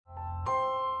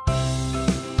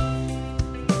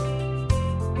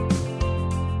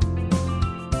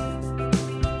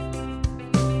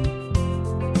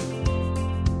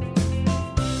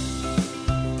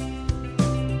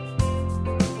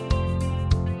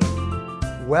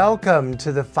Welcome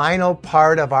to the final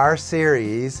part of our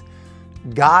series,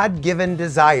 God-Given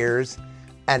Desires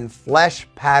and Flesh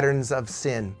Patterns of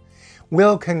Sin.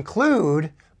 We'll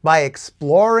conclude by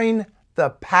exploring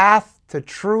the path to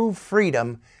true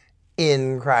freedom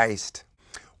in Christ.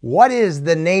 What is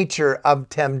the nature of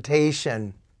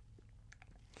temptation?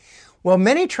 Well,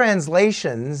 many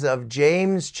translations of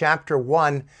James chapter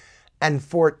 1 and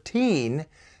 14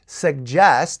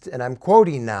 suggest, and I'm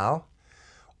quoting now,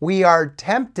 we are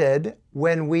tempted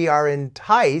when we are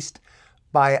enticed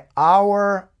by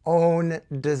our own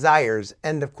desires,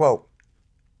 end of quote.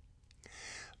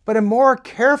 But a more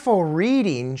careful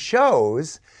reading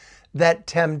shows that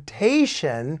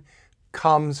temptation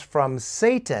comes from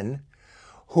Satan,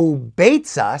 who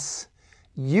baits us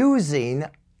using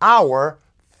our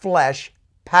flesh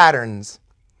patterns.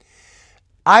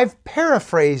 I've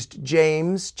paraphrased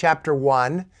James chapter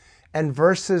 1 and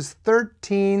verses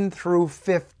 13 through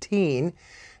 15,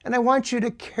 and I want you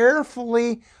to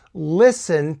carefully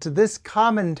listen to this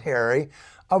commentary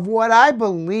of what I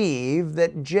believe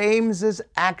that James is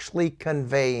actually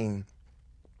conveying.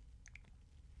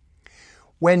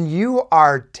 When you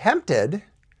are tempted,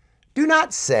 do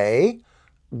not say,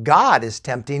 God is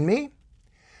tempting me,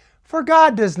 for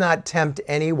God does not tempt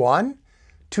anyone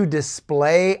to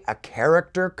display a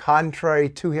character contrary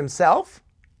to himself.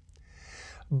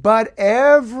 But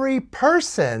every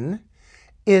person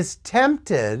is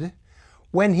tempted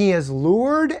when he is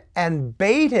lured and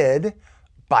baited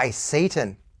by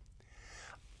Satan.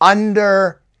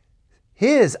 Under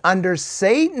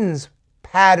Satan's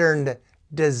patterned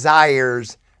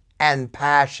desires and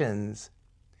passions.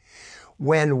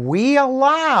 When we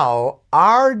allow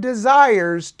our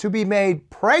desires to be made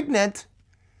pregnant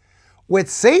with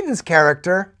Satan's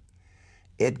character,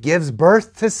 it gives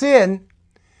birth to sin.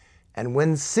 And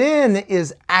when sin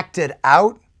is acted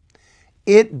out,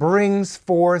 it brings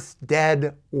forth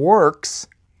dead works,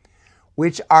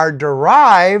 which are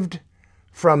derived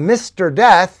from Mr.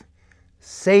 Death,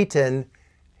 Satan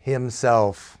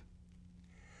himself.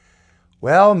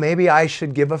 Well, maybe I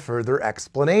should give a further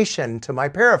explanation to my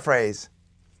paraphrase,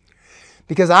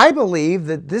 because I believe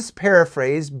that this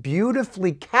paraphrase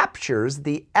beautifully captures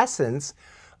the essence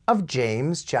of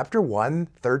James chapter 1,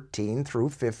 13 through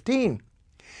 15.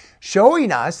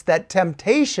 Showing us that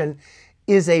temptation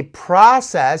is a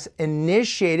process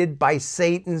initiated by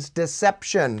Satan's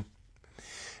deception.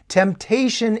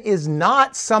 Temptation is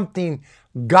not something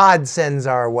God sends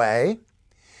our way.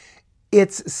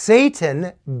 It's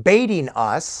Satan baiting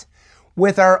us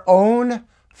with our own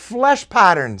flesh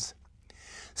patterns,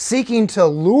 seeking to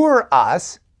lure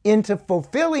us into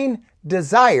fulfilling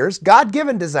desires,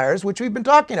 God-given desires, which we've been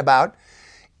talking about,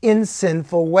 in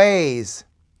sinful ways.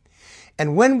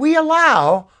 And when we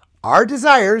allow our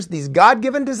desires, these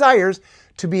God-given desires,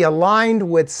 to be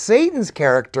aligned with Satan's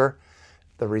character,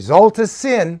 the result is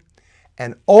sin,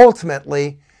 and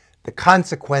ultimately the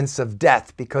consequence of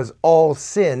death, because all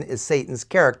sin is Satan's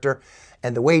character,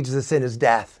 and the wages of sin is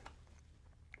death.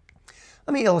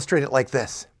 Let me illustrate it like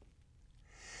this.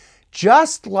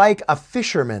 Just like a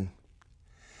fisherman,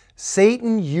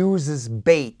 Satan uses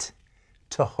bait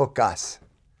to hook us,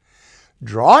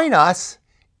 drawing us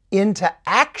into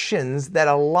actions that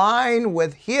align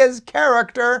with his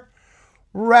character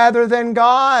rather than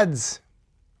God's.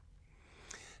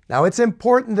 Now, it's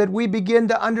important that we begin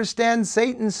to understand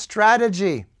Satan's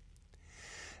strategy.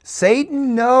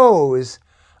 Satan knows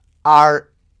our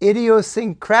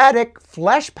idiosyncratic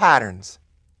flesh patterns,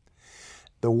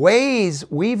 the ways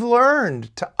we've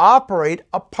learned to operate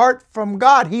apart from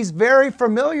God. He's very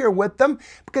familiar with them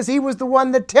because he was the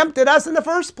one that tempted us in the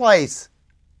first place.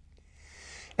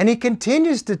 And he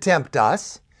continues to tempt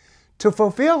us to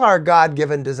fulfill our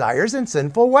God-given desires in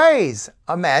sinful ways.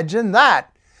 Imagine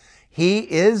that. He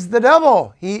is the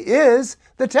devil. He is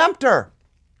the tempter.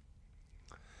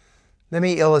 Let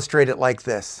me illustrate it like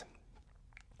this.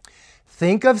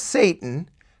 Think of Satan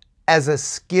as a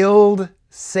skilled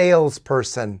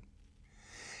salesperson.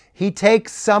 He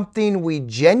takes something we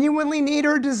genuinely need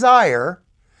or desire,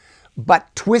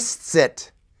 but twists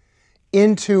it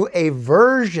into a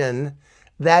version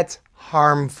that's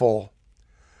harmful.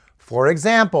 For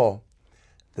example,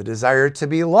 the desire to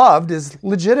be loved is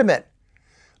legitimate,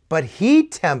 but he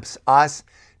tempts us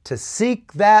to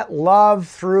seek that love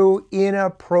through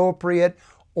inappropriate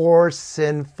or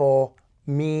sinful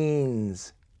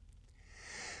means.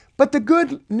 But the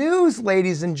good news,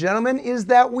 ladies and gentlemen, is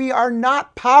that we are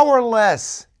not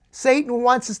powerless. Satan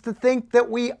wants us to think that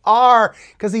we are,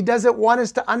 because he doesn't want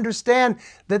us to understand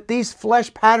that these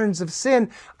flesh patterns of sin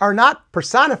are not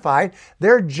personified.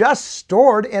 They're just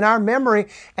stored in our memory,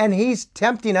 and he's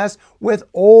tempting us with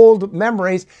old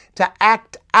memories to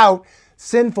act out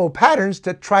sinful patterns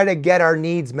to try to get our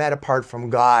needs met apart from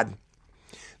God.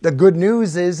 The good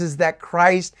news is that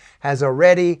Christ has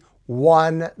already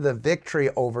won the victory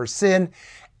over sin,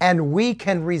 and we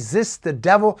can resist the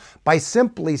devil by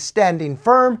simply standing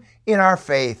firm in our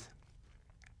faith.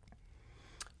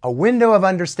 A window of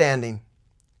understanding.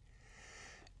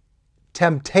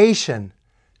 Temptation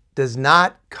does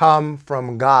not come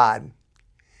from God.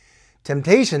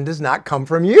 Temptation does not come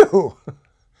from you.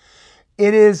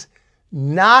 It is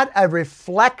not a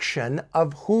reflection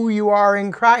of who you are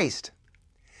in Christ.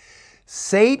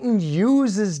 Satan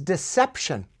uses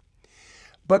deception,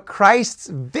 but Christ's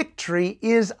victory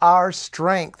is our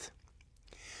strength.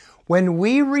 When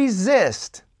we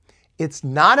resist, it's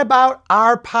not about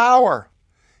our power.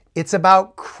 It's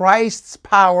about Christ's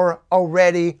power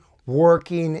already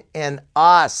working in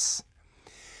us.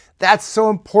 That's so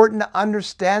important to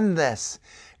understand this.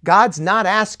 God's not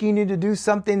asking you to do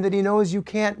something that he knows you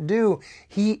can't do.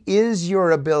 He is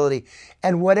your ability.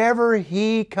 And whatever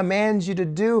he commands you to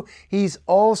do, he's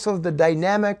also the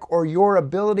dynamic or your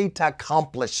ability to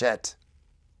accomplish it.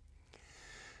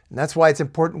 And that's why it's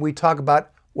important we talk about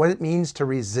what it means to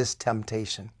resist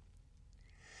temptation.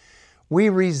 We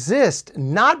resist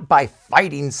not by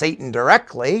fighting Satan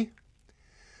directly,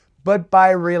 but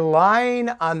by relying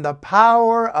on the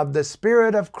power of the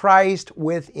Spirit of Christ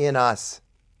within us.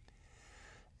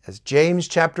 As James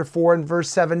chapter 4 and verse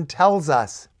 7 tells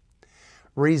us,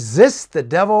 resist the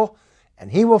devil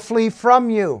and he will flee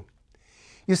from you.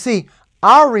 You see,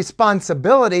 our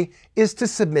responsibility is to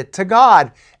submit to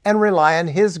God and rely on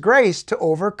his grace to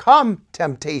overcome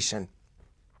temptation.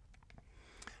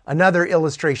 Another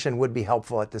illustration would be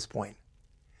helpful at this point.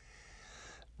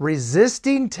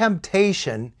 Resisting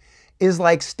temptation is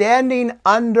like standing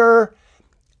under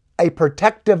a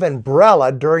protective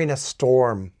umbrella during a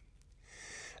storm.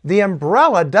 The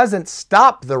umbrella doesn't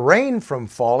stop the rain from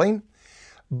falling,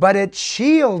 but it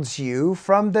shields you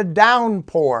from the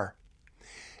downpour.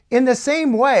 In the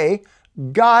same way,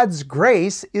 God's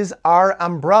grace is our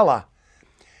umbrella,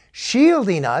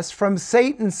 shielding us from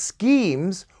Satan's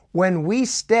schemes when we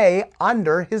stay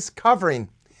under his covering.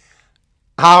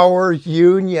 Our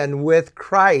union with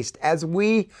Christ, as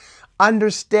we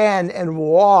understand and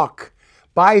walk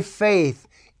by faith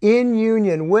in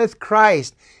union with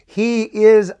Christ, he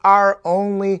is our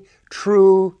only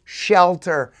true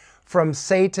shelter from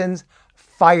Satan's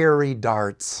fiery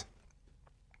darts.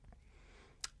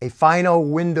 A final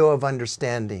window of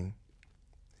understanding.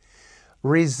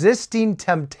 Resisting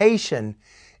temptation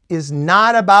is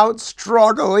not about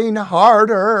struggling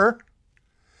harder.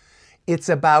 It's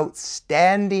about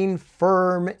standing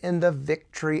firm in the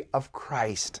victory of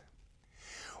Christ.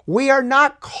 We are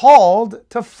not called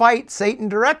to fight Satan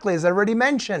directly, as I already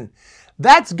mentioned.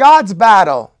 That's God's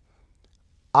battle.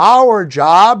 Our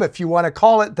job, if you want to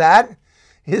call it that,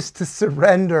 is to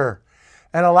surrender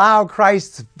and allow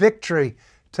Christ's victory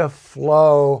to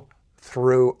flow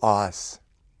through us.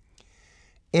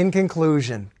 In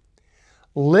conclusion,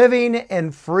 living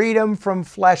in freedom from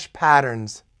flesh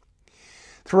patterns.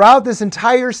 Throughout this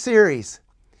entire series,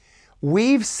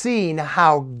 we've seen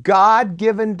how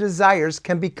God-given desires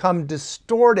can become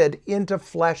distorted into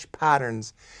flesh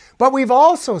patterns. But we've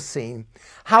also seen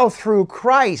how through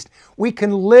Christ we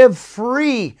can live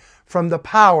free from the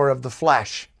power of the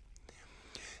flesh.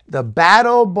 The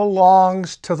battle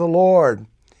belongs to the Lord,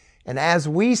 and as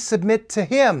we submit to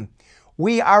him,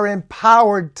 we are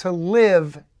empowered to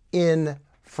live in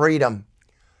freedom.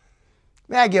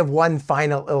 May I give one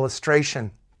final illustration?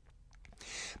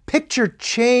 Picture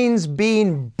chains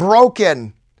being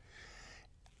broken.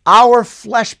 Our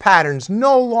flesh patterns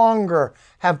no longer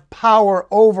have power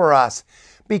over us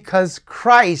because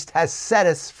Christ has set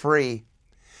us free.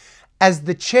 As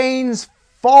the chains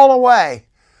fall away,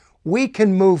 we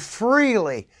can move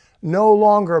freely, no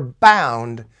longer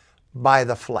bound by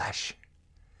the flesh.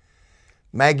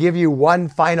 May I give you one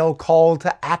final call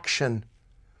to action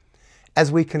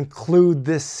as we conclude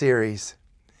this series.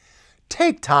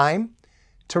 Take time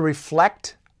to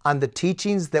reflect on the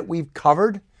teachings that we've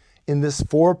covered in this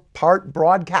 4-part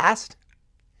broadcast.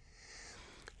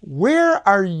 Where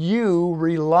are you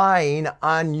relying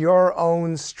on your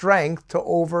own strength to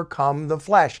overcome the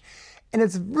flesh? And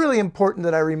it's really important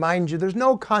that I remind you there's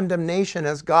no condemnation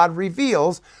as God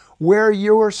reveals where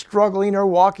you're struggling or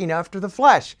walking after the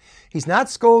flesh. He's not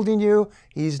scolding you.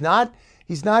 He's not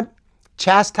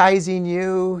chastising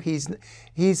you.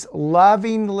 He's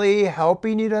lovingly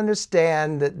helping you to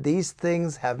understand that these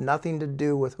things have nothing to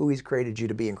do with who He's created you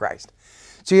to be in Christ.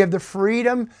 So you have the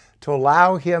freedom to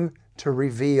allow Him to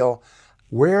reveal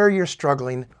where you're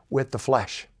struggling with the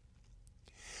flesh.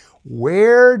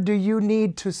 Where do you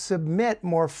need to submit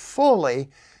more fully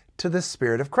to the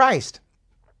Spirit of Christ?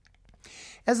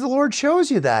 As the Lord shows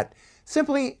you that,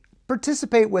 simply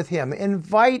participate with Him.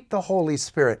 Invite the Holy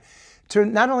Spirit to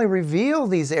not only reveal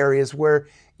these areas where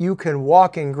you can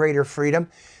walk in greater freedom,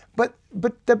 but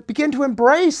to begin to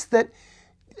embrace that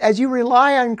as you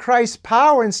rely on Christ's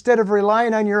power instead of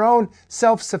relying on your own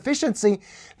self-sufficiency,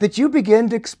 that you begin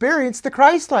to experience the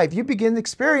Christ life. You begin to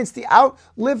experience the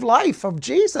outlived life of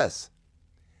Jesus.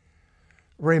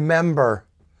 Remember,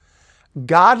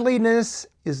 godliness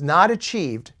is not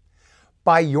achieved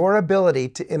by your ability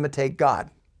to imitate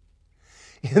God.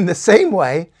 In the same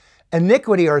way,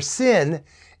 iniquity or sin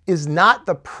is not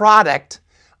the product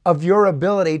of your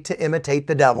ability to imitate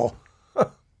the devil.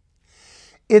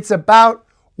 It's about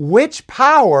which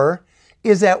power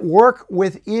is at work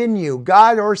within you,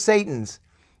 God or Satan's.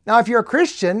 Now, if you're a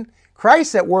Christian,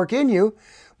 Christ's at work in you,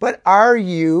 but are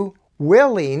you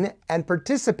willing and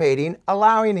participating,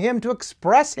 allowing Him to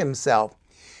express Himself?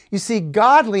 You see,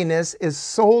 godliness is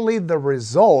solely the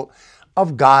result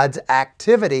of God's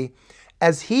activity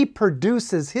as He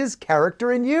produces His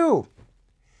character in you.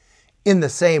 In the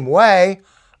same way,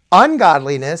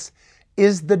 ungodliness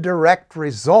is the direct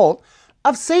result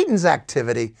of Satan's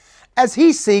activity as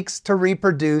he seeks to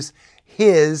reproduce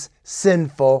his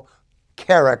sinful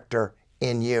character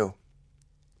in you.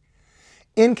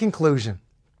 In conclusion,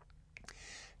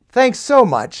 thanks so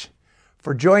much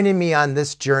for joining me on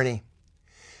this journey.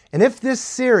 And if this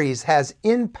series has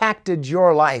impacted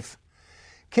your life,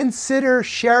 consider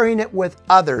sharing it with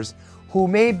others who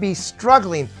may be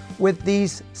struggling with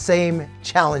these same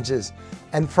challenges.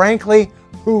 And frankly,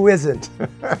 who isn't?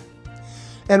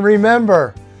 And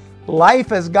remember,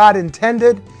 life as God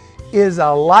intended is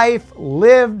a life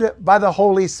lived by the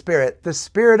Holy Spirit, the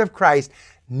Spirit of Christ,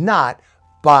 not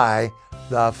by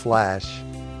the flesh.